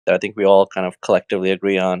that I think we all kind of collectively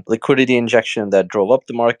agree on. Liquidity injection that drove up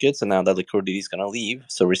the markets, and now that liquidity is going to leave.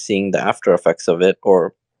 So we're seeing the after effects of it,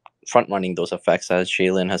 or front running those effects, as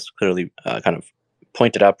𝗕𝗢𝗢𝗧 has clearly kind of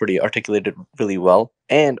pointed out, pretty articulated really well.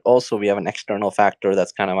 And also we have an external factor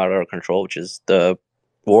that's kind of out of our control, which is the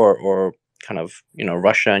war, or kind of,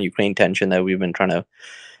 Russia and Ukraine tension that we've been trying to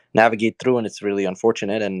navigate through, and it's really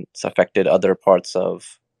unfortunate, and it's affected other parts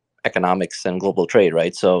of economics and global trade,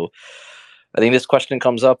 right? So I think this question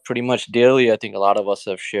comes up pretty much daily. I think a lot of us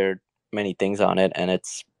have shared many things on it, and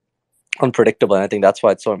it's unpredictable. And I think that's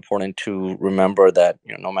why it's so important to remember that,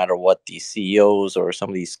 no matter what these CEOs or some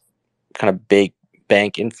of these kind of big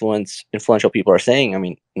bank influential people are saying, I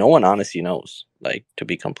mean, no one honestly knows. Like, to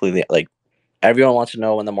be completely, like, everyone wants to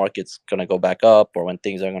know when the market's gonna go back up or when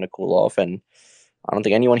things are gonna cool off, and I don't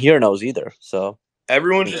think anyone here knows either. So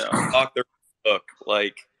everyone's just talk their book.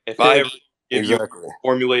 Like, if I ever give you a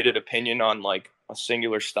formulated opinion on like a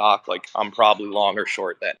singular stock, like, I'm probably long or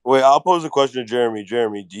short then. Wait, I'll pose a question to Jeremy.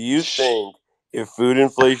 Jeremy, do you think if food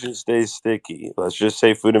inflation stays sticky, let's just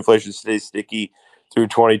say food inflation stays sticky through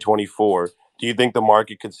 2024, do you think the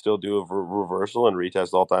market could still do a reversal and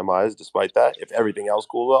retest all-time highs despite that, if everything else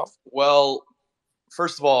cools off? Well,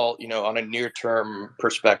 first of all, on a near-term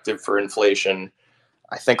perspective for inflation,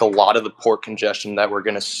 I think a lot of the port congestion that we're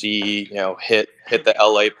going to see, hit the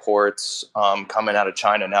LA ports coming out of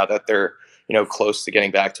China now that they're, close to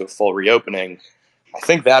getting back to a full reopening. I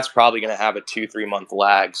think that's probably going to have a 2-3 month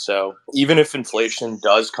lag. So even if inflation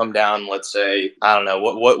does come down, let's say, I don't know,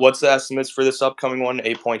 what's the estimates for this upcoming one?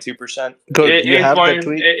 8.2%. Good. You have the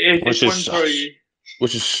tweet,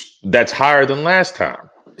 which is that's higher than last time.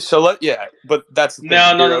 So but that's the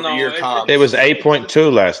year-over-year comp. It was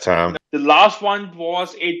 8.2 last time. The last one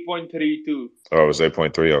was 8.32. Oh, it was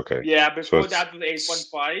 8.3. Okay. Yeah, before that was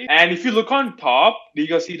 8.5. And if you look on top, do you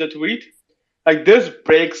guys see the tweet? Like, this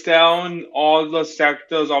breaks down all the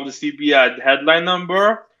sectors of the CPI: headline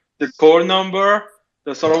number, the core number,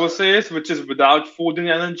 the services, which is without food and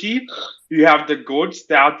energy. You have the goods,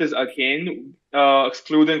 that is again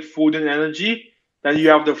excluding food and energy. Then you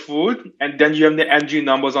have the food, and then you have the energy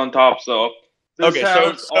numbers on top. So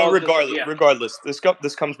regardless,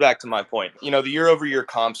 this comes back to my point. The year-over-year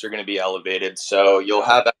comps are going to be elevated, so you'll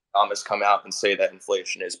have economists come out and say that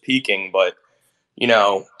inflation is peaking. But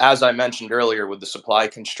as I mentioned earlier, with the supply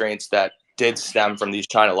constraints that did stem from these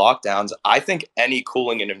China lockdowns, I think any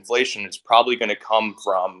cooling in inflation is probably going to come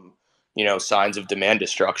from signs of demand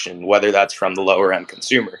destruction, whether that's from the lower end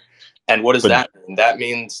consumer. And what does that mean? That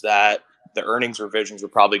means that the earnings revisions we're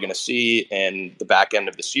probably going to see in the back end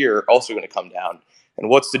of this year are also going to come down. And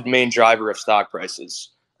what's the main driver of stock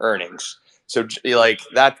prices? Earnings. So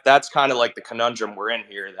that's kind of like the conundrum we're in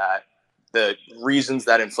here, that the reasons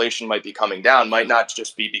that inflation might be coming down might not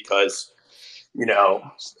just be because,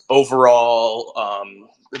 overall,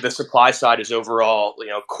 the supply side is overall,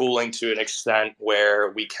 cooling to an extent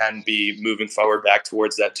where we can be moving forward back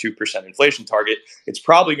towards that 2% inflation target. It's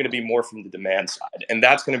probably going to be more from the demand side, and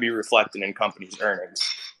that's going to be reflected in companies' earnings.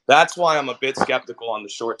 That's why I'm a bit skeptical on the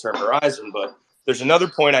short-term horizon. But there's another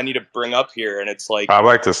point I need to bring up here, and it's like, I'd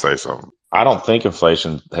like to say something. I don't think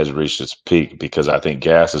inflation has reached its peak, because I think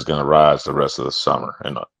gas is going to rise the rest of the summer,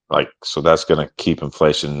 and so that's going to keep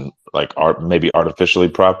inflation maybe artificially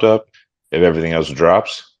propped up if everything else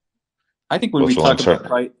drops. I think when we talk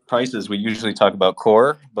about prices, we usually talk about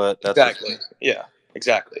core, but that's exactly. Yeah,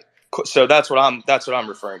 exactly. So that's what I'm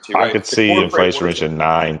referring to. Right? I could see inflation reaching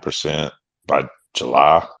 9% by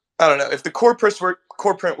July. I don't know if the core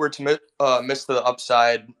print were to miss the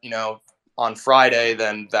upside, on Friday,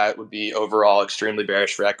 then that would be overall extremely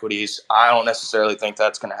bearish for equities. I don't necessarily think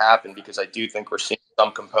that's going to happen, because I do think we're seeing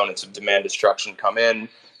some components of demand destruction come in,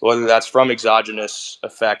 whether that's from exogenous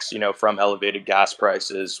effects, from elevated gas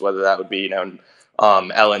prices, whether that would be,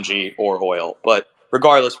 LNG or oil. But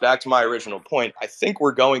regardless, back to my original point, I think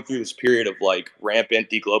we're going through this period of rampant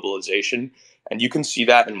deglobalization, and you can see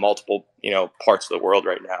that in multiple, parts of the world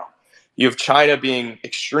right now. You have China being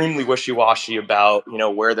extremely wishy-washy about,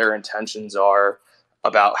 where their intentions are,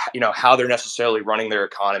 about, how they're necessarily running their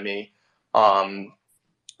economy.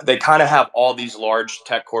 They kind of have all these large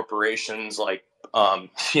tech corporations,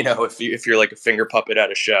 if you're like a finger puppet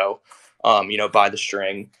at a show, by the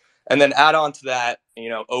string. And then add on to that,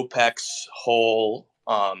 OPEC's whole,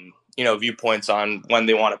 viewpoints on when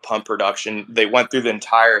they want to pump production. They went through the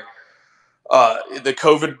entire the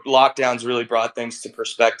COVID lockdowns really brought things to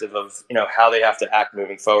perspective of, how they have to act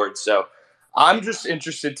moving forward. So I'm just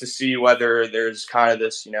interested to see whether there's kind of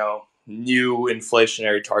this, new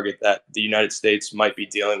inflationary target that the United States might be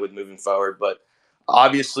dealing with moving forward. But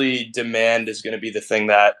obviously demand is going to be the thing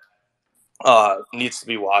that needs to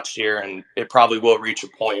be watched here, and it probably will reach a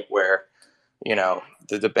point where, you know,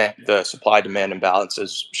 the supply demand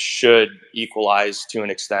imbalances should equalize to an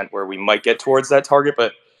extent where we might get towards that target,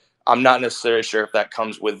 but I'm not necessarily sure if that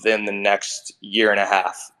comes within the next year and a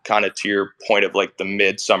half, kind of to your point of like the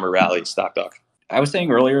mid-summer rally, Stock Doc. I was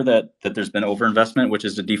saying earlier that there's been overinvestment, which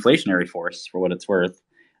is a deflationary force for what it's worth.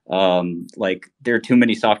 Like there are too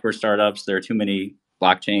many software startups, there are too many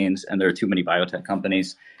blockchains, and there are too many biotech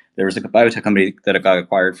companies. There was a biotech company that got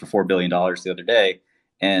acquired for $4 billion the other day,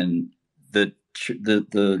 and the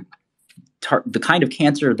kind of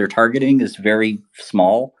cancer they're targeting is very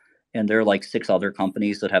small, and there are like 6 other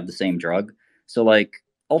companies that have the same drug. So like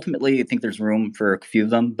ultimately, I think there's room for a few of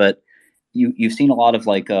them, but you've seen a lot of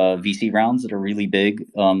like VC rounds that are really big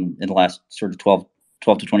in the last sort of 12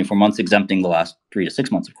 to 24 months, exempting the last 3 to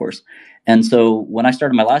 6 months, of course. And so when I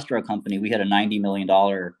started my last drug company, we had a $90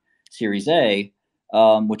 million Series A,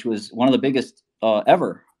 which was one of the biggest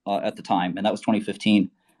ever at the time, and that was 2015.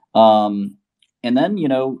 And then, you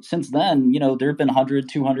know, since then, you know, there have been 100,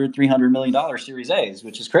 200, $300 million Series A's,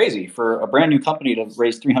 which is crazy. For a brand new company to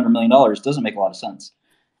raise $300 million doesn't make a lot of sense.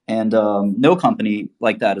 And no company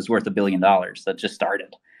like that is worth $1 billion that just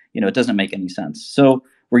started. You know, it doesn't make any sense. So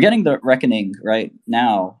we're getting the reckoning right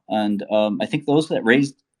now. And I think those that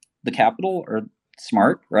raised the capital are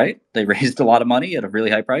smart, right? They raised a lot of money at a really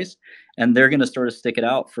high price, and they're going to sort of stick it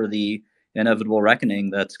out for the inevitable reckoning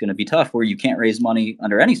that's going to be tough, where you can't raise money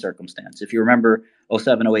under any circumstance. If you remember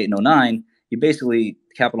 07, 08, and 09,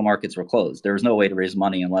 capital markets were closed. There was no way to raise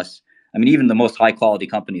money unless, I mean, even the most high quality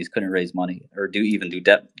companies couldn't raise money or do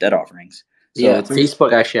debt offerings. So yeah,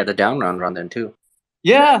 Facebook actually had a down round then too.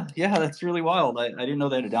 Yeah, that's really wild. I didn't know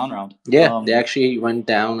they had a down round. Yeah, they actually went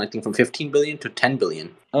down, I think, from 15 billion to 10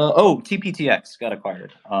 billion. TPTX got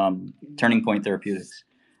acquired. Turning Point Therapeutics.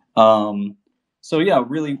 So yeah,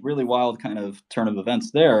 really, really wild kind of turn of events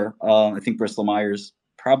there. I think Bristol Myers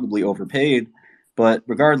probably overpaid, but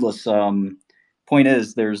regardless, point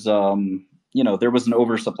is there's there was an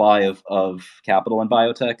oversupply of capital in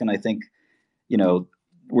biotech, and I think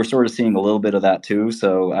we're sort of seeing a little bit of that too.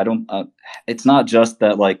 So I don't. It's not just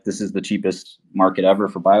that like this is the cheapest market ever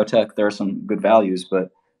for biotech. There are some good values, but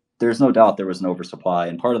there's no doubt there was an oversupply,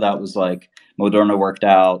 and part of that was like Moderna worked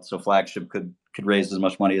out, so Flagship could raise as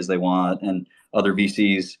much money as they want, and other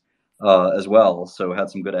VCs as well. So had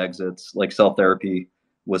some good exits. Like cell therapy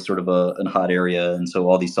was sort of a hot area, and so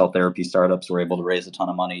all these cell therapy startups were able to raise a ton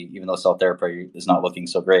of money, even though cell therapy is not looking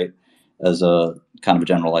so great as a kind of a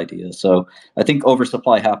general idea. So I think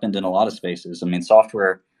oversupply happened in a lot of spaces. I mean,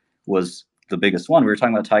 software was the biggest one. We were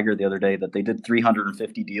talking about Tiger the other day that they did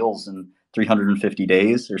 350 deals in 350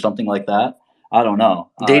 days or something like that. I don't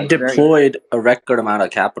know. They deployed a record amount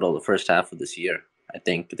of capital the first half of this year. I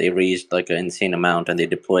think they raised like an insane amount, and they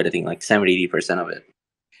deployed, I think, like 70-80% of it.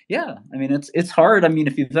 Yeah, I mean, it's hard. I mean,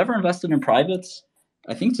 if you've ever invested in privates,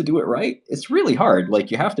 I think to do it right, it's really hard.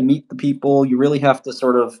 Like you have to meet the people. You really have to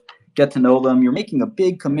sort of get to know them. You're making a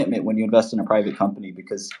big commitment when you invest in a private company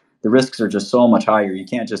because the risks are just so much higher. You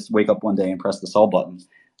can't just wake up one day and press the sell button.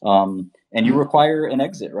 And you require an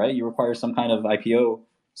exit, right? You require some kind of IPO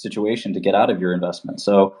situation to get out of your investment.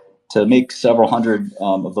 So to make several hundred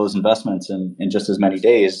of those investments in just as many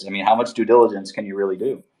days, I mean, how much due diligence can you really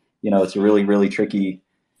do? It's a really, really tricky,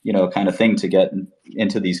 kind of thing to get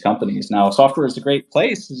into these companies. Now, software is a great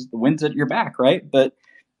place, the wind's at your back, right? But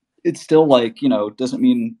it's still like, doesn't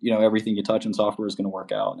mean, everything you touch in software is going to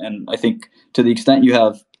work out. And I think to the extent you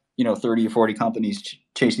have, 30 or 40 companies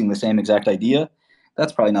chasing the same exact idea,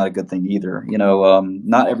 that's probably not a good thing either.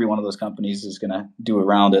 Not every one of those companies is going to do a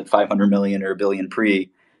round at 500 million or $1 billion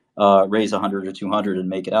pre, raise 100 or 200 and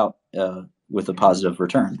make it out with a positive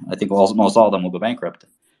return. I think almost all of them will go bankrupt.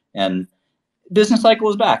 And business cycle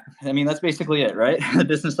is back. I mean, that's basically it, right? The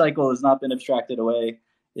business cycle has not been abstracted away.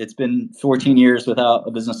 It's been 14 years without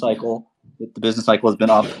a business cycle. The business cycle has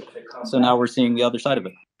been up. So now we're seeing the other side of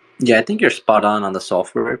it. Yeah, I think you're spot on the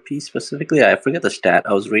software piece specifically. I forget the stat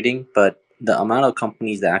I was reading, but the amount of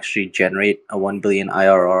companies that actually generate a 1 billion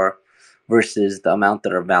IRR versus the amount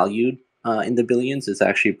that are valued in the billions is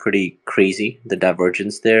actually pretty crazy, the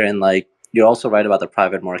divergence there. And like, you're also right about the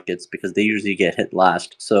private markets because they usually get hit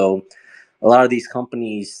last. So a lot of these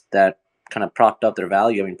companies that kind of propped up their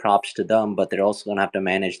value, I mean, props to them, but they're also going to have to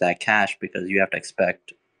manage that cash because you have to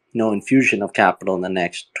expect no infusion of capital in the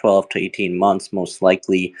next 12 to 18 months, most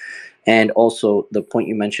likely. And also the point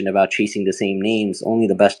you mentioned about chasing the same names, only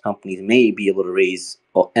the best companies may be able to raise.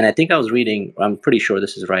 And I think I was reading, I'm pretty sure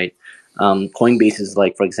this is right. Coinbase is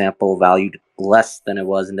like, for example, valued less than it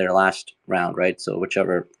was in their last round, right? So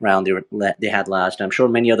whichever round they had last. I'm sure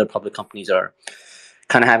many other public companies are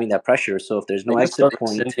kind of having that pressure. So if there's no exit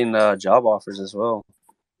point, rescinding job offers as well.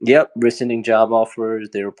 Yep, rescinding job offers.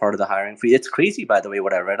 They were part of the hiring freeze. It's crazy, by the way,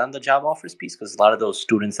 what I read on the job offers piece, because a lot of those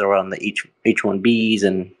students that were on the H-1Bs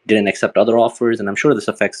and didn't accept other offers, and I'm sure this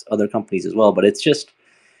affects other companies as well, but it's just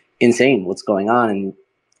insane what's going on. And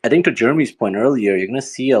I think to Jeremy's point earlier, you're going to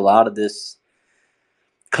see a lot of this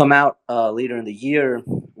come out later in the year,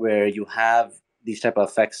 where you have these type of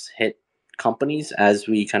effects hit companies as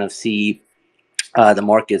we kind of see the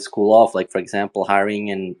markets cool off. Like, for example,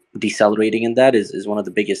 hiring and decelerating in that is one of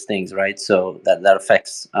the biggest things, right? So that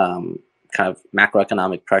affects kind of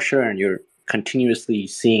macroeconomic pressure, and you're continuously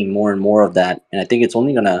seeing more and more of that. And I think it's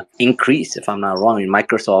only going to increase, if I'm not wrong. I mean,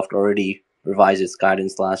 Microsoft already revised its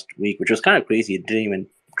guidance last week, which was kind of crazy. It didn't even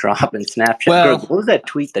drop in Snapchat. Well, what was that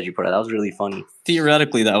tweet that you put out? That was really funny.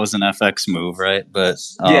 Theoretically, that was an FX move, right? But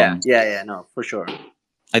yeah, no, for sure.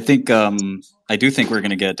 I think I do think we're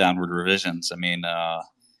going to get downward revisions. I mean,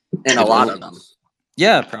 and a lot of them.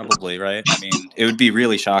 Yeah, probably, right? I mean, it would be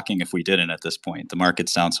really shocking if we didn't at this point. The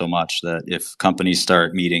market's down so much that if companies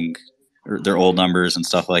start meeting their old numbers and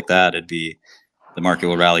stuff like that, the market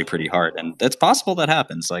will rally pretty hard. And it's possible that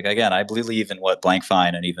happens. Like, again, I believe in what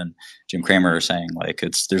 @Fine and even Jim Cramer are saying. Like,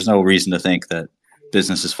 there's no reason to think that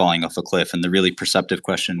business is falling off a cliff. And the really perceptive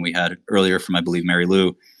question we had earlier from, I believe, Mary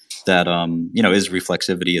Lou, that, is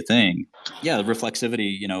reflexivity a thing? Yeah,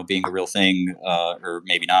 reflexivity, being a real thing, or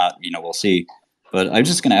maybe not, we'll see. But I'm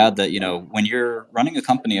just going to add that, when you're running a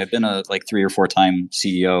company, I've been a 3 or 4 time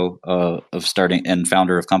CEO of starting and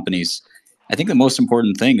founder of companies. I think the most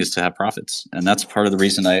important thing is to have profits. And that's part of the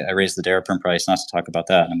reason I raised the 𝗓𝗢𝗢 price, not to talk about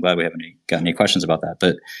that. I'm glad we haven't got any questions about that.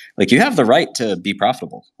 But you have the right to be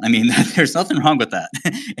profitable. I mean, there's nothing wrong with that.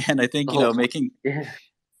 And I think,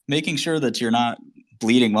 making sure that you're not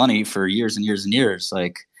bleeding money for years and years and years.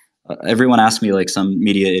 Everyone asked me, some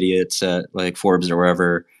media idiots at Forbes or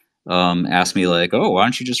wherever, asked me oh, why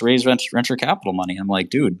don't you just raise venture capital money? I'm like,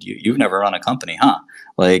 dude, you've never run a company, huh?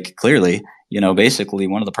 Clearly, basically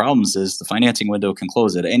one of the problems is the financing window can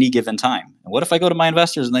close at any given time. And what if I go to my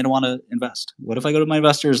investors and they don't want to invest? What if I go to my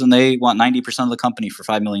investors and they want 90% of the company for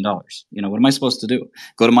 $5 million? What am I supposed to do?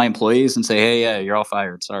 Go to my employees and say, hey, yeah, you're all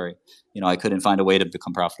fired. Sorry. I couldn't find a way to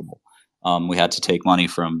become profitable. We had to take money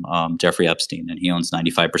from Jeffrey Epstein, and he owns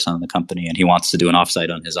 95% of the company, and he wants to do an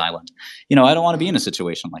offsite on his island. I don't want to be in a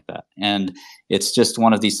situation like that. And it's just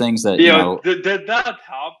one of these things that, Did that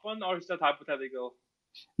happen, or is that hypothetical?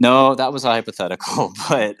 No, that was a hypothetical.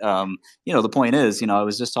 But, the point is, I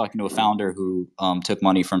was just talking to a founder who took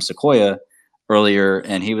money from Sequoia earlier,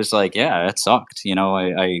 and he was like, yeah, it sucked.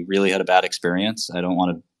 I really had a bad experience. I don't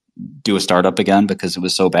want to do a startup again because it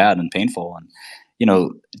was so bad and painful. And,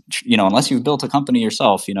 unless you've built a company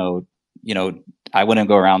yourself, I wouldn't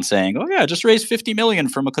go around saying, oh yeah, just raise 50 million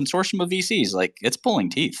from a consortium of VCs. It's pulling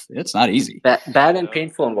teeth. It's not easy. Bad and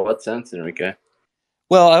painful in what sense, Enrique?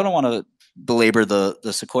 Well, I don't want to belabor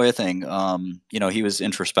the Sequoia thing. He was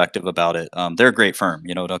introspective about it. They're a great firm,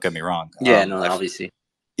 don't get me wrong. Yeah, obviously.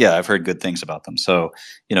 Yeah, I've heard good things about them. So,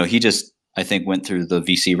 he just, I think, went through the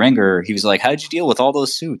VC ringer. He was like, how'd you deal with all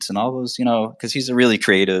those suits and all those, because he's a really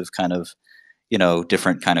creative kind of,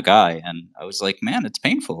 different kind of guy. And I was like, man, it's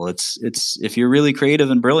painful. It's if you're really creative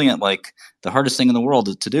and brilliant, the hardest thing in the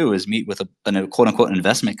world to do is meet with a quote unquote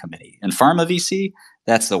investment committee. And Pharma VC,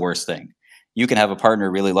 that's the worst thing. You can have a partner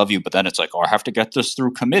really love you, but then it's like, oh, I have to get this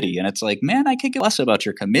through committee. And it's like, man, I could give less about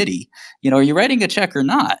your committee. Are you writing a check or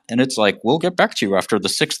not? And it's like, we'll get back to you after the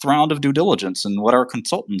 6th round of due diligence and what our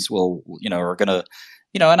consultants will, are going to,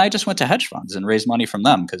 and I just went to hedge funds and raised money from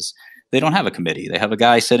them because they don't have a committee. They have a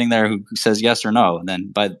guy sitting there who says yes or no. And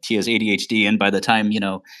then he has ADHD. And by the time,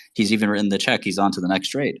 he's even written the check, he's on to the next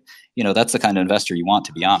trade. That's the kind of investor you want,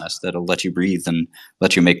 to be honest, that'll let you breathe and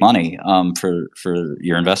let you make money for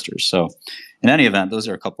your investors. So in any event, those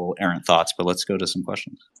are a couple errant thoughts, but let's go to some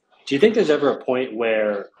questions. Do you think there's ever a point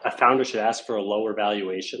where a founder should ask for a lower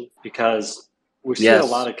valuation? Because we've seen a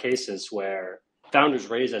lot of cases where founders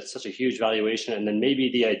raise at such a huge valuation, and then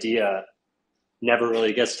maybe the idea never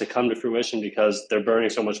really gets to come to fruition because they're burning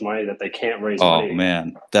so much money that they can't raise money. Oh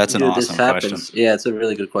man, that's an awesome question. Yeah, it's a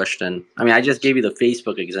really good question. I mean, I just gave you the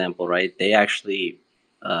Facebook example, right? They actually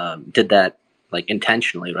did that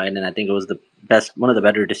intentionally, right? And I think it was one of the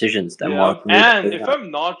better decisions that Mark made. And if I'm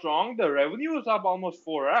not wrong, the revenue was up almost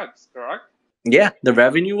 4x, correct? Yeah, the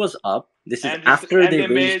revenue was up. This is after they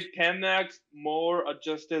made 10x more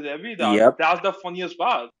adjusted EBITDA. Yep. That's the funniest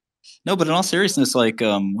part. No, but in all seriousness, one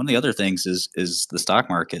of the other things is the stock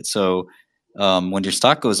market. So when your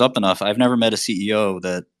stock goes up enough, I've never met a CEO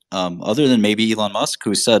that, other than maybe Elon Musk,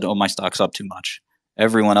 who said, oh, my stock's up too much.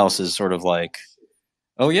 Everyone else is sort of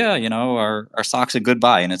oh yeah, our stock's a good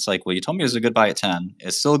buy. And it's like, well, you told me it was a good buy at 10.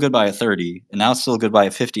 It's still a good buy at 30. And now it's still a good buy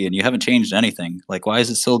at 50. And you haven't changed anything. Like, why is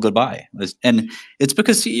it still a good buy? And it's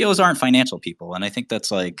because CEOs aren't financial people. And I think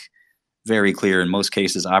that's like very clear in most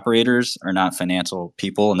cases. Operators are not financial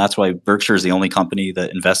people. And that's why Berkshire is the only company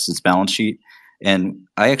that invests its balance sheet. And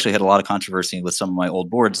I actually had a lot of controversy with some of my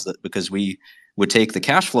old boards because we would take the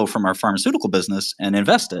cash flow from our pharmaceutical business and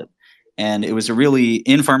invest it. And it was really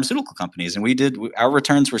in pharmaceutical companies, and our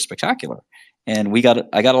returns were spectacular, and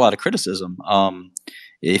I got a lot of criticism.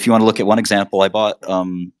 If you want to look at one example, I bought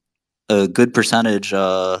a good percentage,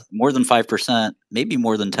 more than 5%, maybe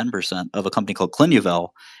more than 10% of a company called 𝗕𝗢𝗢𝗢𝗧𝗓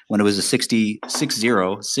when it was a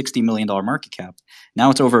 $60 million market cap. Now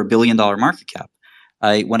it's over $1 billion market cap.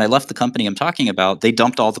 When I left the company I'm talking about, they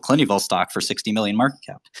dumped all the 𝗕𝗢𝗢𝗢𝗓 stock for 60 million market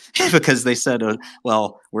cap because they said,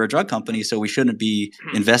 well, we're a drug company, so we shouldn't be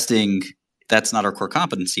investing. That's not our core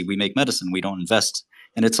competency. We make medicine. We don't invest.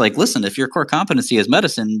 And it's like, listen, if your core competency is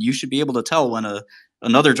medicine, you should be able to tell when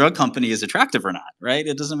another drug company is attractive or not, right?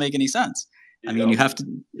 It doesn't make any sense. I mean, you have to.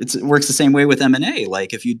 It works the same way with M&A.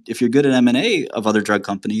 Like if you're good at M&A of other drug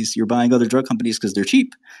companies, you're buying other drug companies because they're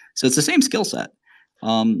cheap. So it's the same skill set.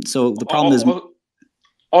 So the problem is.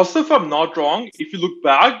 Also, if I'm not wrong, if you look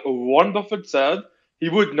back, Warren Buffett said he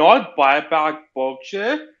would not buy back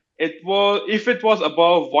Berkshire. If it was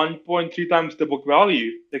above 1.3 times the book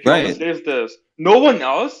value. Like he always says this. No one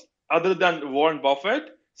else other than Warren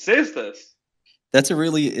Buffett says this. That's a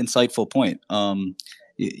really insightful point.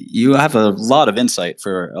 You have a lot of insight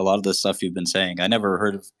for a lot of the stuff you've been saying. I never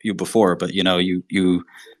heard of you before, but you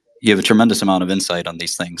have a tremendous amount of insight on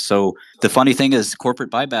these things. So the funny thing is,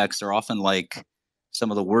 corporate buybacks are often like some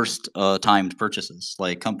of the worst timed purchases.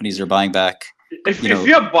 Like companies are buying back. If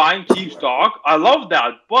you're buying cheap stock, I love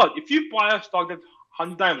that. But if you buy a stock that's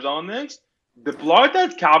 100 times earnings, deploy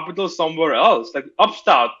that capital somewhere else. Like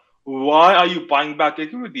Upstart, why are you buying back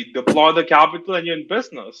equity? Deploy the capital and you're in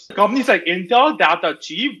business. Companies like Intel that are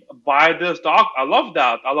cheap, buy their stock. I love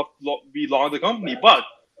that. I love be long the company. But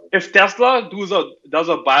if Tesla does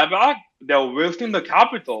a buyback, they're wasting the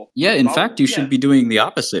capital. Yeah, in fact, you should be doing the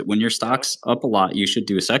opposite. When your stock's up a lot, you should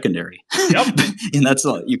do a secondary. Yep. And that's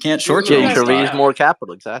you can't short your own stock. Raise more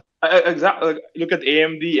capital, exactly. Exactly. Like, look at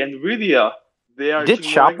AMD and Nvidia. Did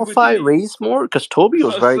Shopify raise more? Because Toby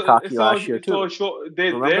was very cocky last year too.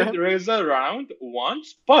 They did raise a round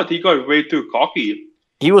once, but he got way too cocky.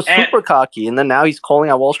 He was super cocky, and then now he's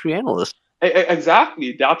calling out Wall Street analysts.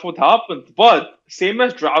 Exactly, that's what happened. But same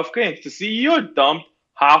as DraftKings, the CEO dumped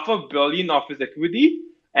 $500 million of his equity,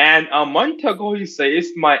 and a month ago he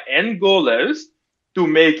says, "My end goal is to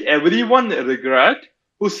make everyone regret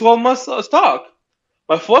who sold my stock."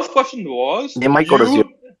 My first question was, they might go to zero.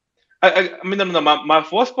 My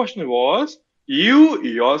first question was, you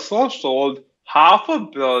yourself sold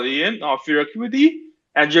 $500 million of your equity,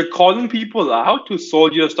 and you're calling people out who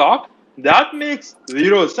sold your stock? That makes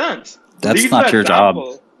zero sense. That's not your job.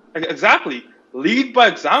 Exactly. Lead by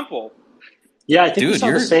example. Yeah, I think we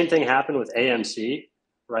saw the same thing happen with AMC,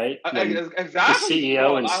 right? Exactly. The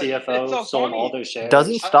CEO and CFO sold all their shares.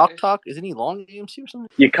 Doesn't Stock Talk, isn't he long AMC or something?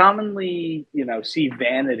 You commonly, see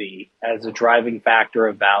vanity as a driving factor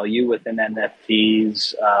of value within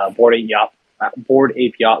NFTs. Bored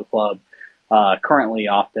Ape Yacht Club currently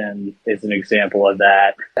often is an example of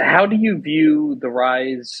that. How do you view the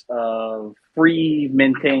rise of free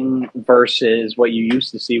minting versus what you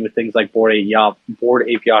used to see with things like Bored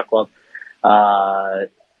Ape Yacht Club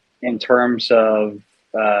in terms of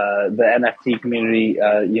the NFT community?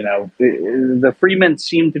 The free mints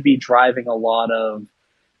seem to be driving a lot of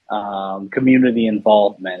community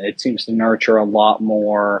involvement. It seems to nurture a lot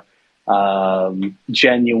more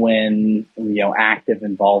genuine, active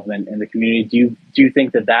involvement in the community. Do you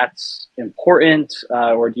think that that's important,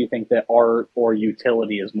 or do you think that art or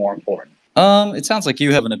utility is more important? It sounds like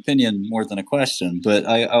you have an opinion more than a question, but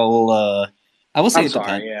I will say it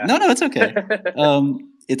depends. Yeah. No, it's okay.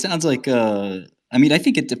 It sounds like I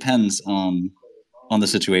think it depends on the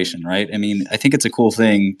situation, right? I mean, I think it's a cool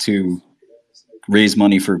thing to raise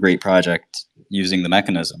money for a great project using the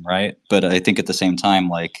mechanism, right? But I think at the same time,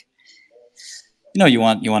 like, you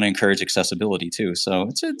want to encourage accessibility too. So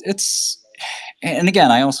it's and again,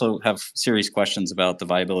 I also have serious questions about the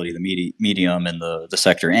viability of the medium and the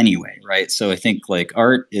sector anyway, right? So I think like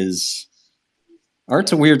art's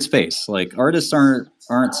a weird space. Like artists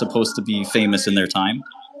aren't supposed to be famous in their time.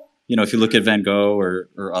 If you look at Van Gogh or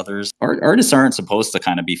others, artists aren't supposed to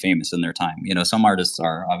kind of be famous in their time. Some artists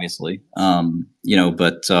are obviously,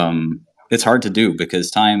 but it's hard to do because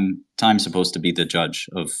time's supposed to be the judge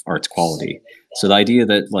of art's quality. So the idea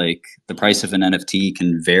that like the price of an NFT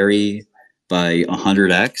can vary by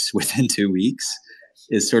 100x within 2 weeks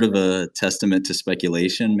is sort of a testament to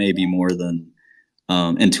speculation, maybe more than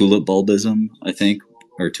and tulip bulbism, I think,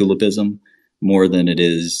 or tulipism, more than it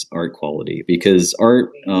is art quality. Because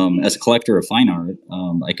art, as a collector of fine art,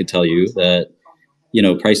 I could tell you that, you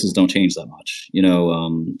know, prices don't change that much. You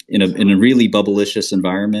know, in a really bubblicious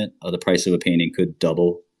environment, the price of a painting could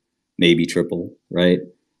double, maybe triple, right?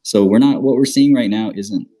 So what we're seeing right now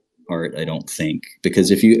isn't art, I don't think,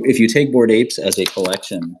 because if you take Bored Apes as a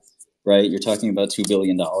collection, right, you're talking about $2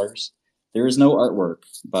 billion. There is no artwork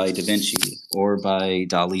by Da Vinci or by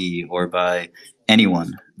Dali or by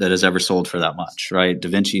anyone that has ever sold for that much, right? Da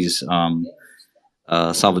Vinci's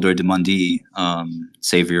Salvador de Mundi,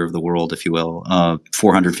 savior of the world, if you will,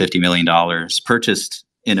 $450 million, purchased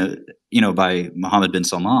by Mohammed bin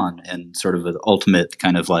Salman, and sort of an ultimate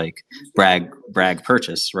kind of like brag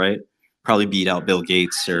purchase, right? Probably beat out Bill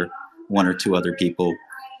Gates or one or two other people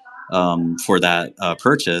for that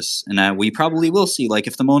purchase. And that we probably will see, like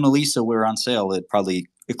if the Mona Lisa were on sale, it probably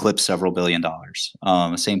eclipsed several $billion.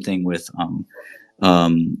 Same thing with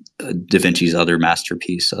Da Vinci's other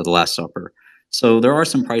masterpiece, The Last Supper. So there are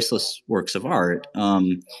some priceless works of art.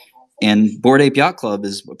 And Bored Ape Yacht Club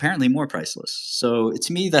is apparently more priceless. So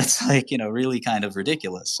to me, that's like, you know, really kind of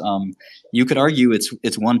ridiculous. You could argue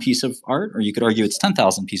it's one piece of art, or you could argue it's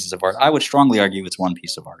 10,000 pieces of art. I would strongly argue it's one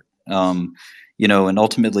piece of art. You know, and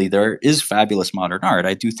ultimately there is fabulous modern art.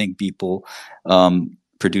 I do think people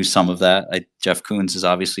produce some of that. Jeff Koons is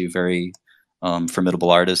obviously a very formidable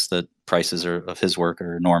artist that prices of his work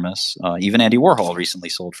are enormous. Even Andy Warhol recently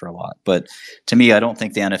sold for a lot. But to me, I don't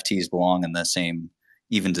think the NFTs belong in the same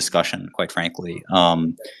even discussion, quite frankly,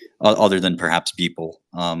 other than perhaps Beeple,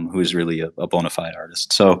 who is really a bona fide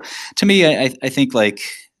artist. So to me, I think like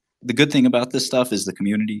the good thing about this stuff is the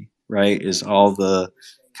community, right? Is all the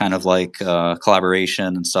kind of like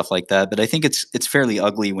collaboration and stuff like that. But I think it's fairly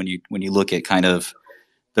ugly when you look at kind of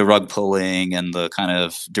the rug pulling and the kind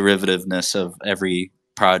of derivativeness of every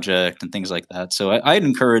project and things like that. So I'd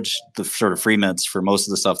encourage the sort of free mints for most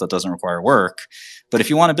of the stuff that doesn't require work. But if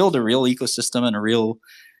you want to build a real ecosystem and a real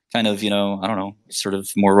kind of, you know, I don't know, sort of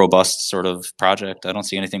more robust sort of project, I don't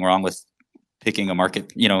see anything wrong with picking a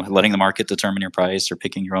market, you know, letting the market determine your price or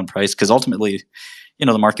picking your own price. Because ultimately, you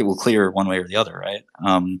know, the market will clear one way or the other, right?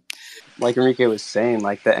 Like Enrique was saying,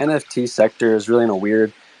 like the NFT sector is really in a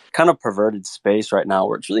weird kind of perverted space right now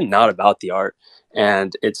where it's really not about the art,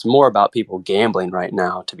 and it's more about people gambling right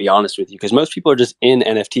now, to be honest with you, because most people are just in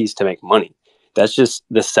NFTs to make money. That's just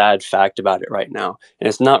the sad fact about it right now, and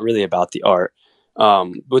it's not really about the art.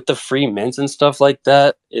 With the free mints and stuff like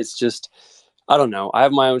that, it's just, I don't know. I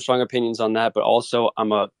have my own strong opinions on that, but also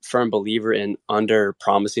I'm a firm believer in under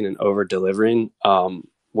promising and over delivering,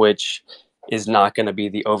 which is not going to be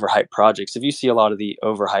the overhyped projects. If you see a lot of the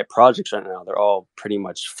overhyped projects right now, they're all pretty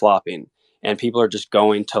much flopping, and people are just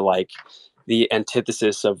going to like the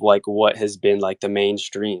antithesis of like what has been like the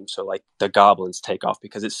mainstream. So like the Goblins take off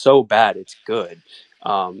because it's so bad, it's good.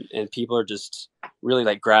 And people are just really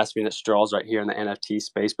like grasping at straws right here in the NFT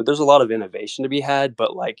space. But there's a lot of innovation to be had.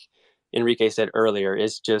 But like Enrique said earlier,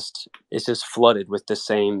 it's just flooded with the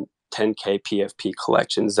same 10K PFP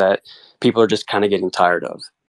collections that people are just kind of getting tired of.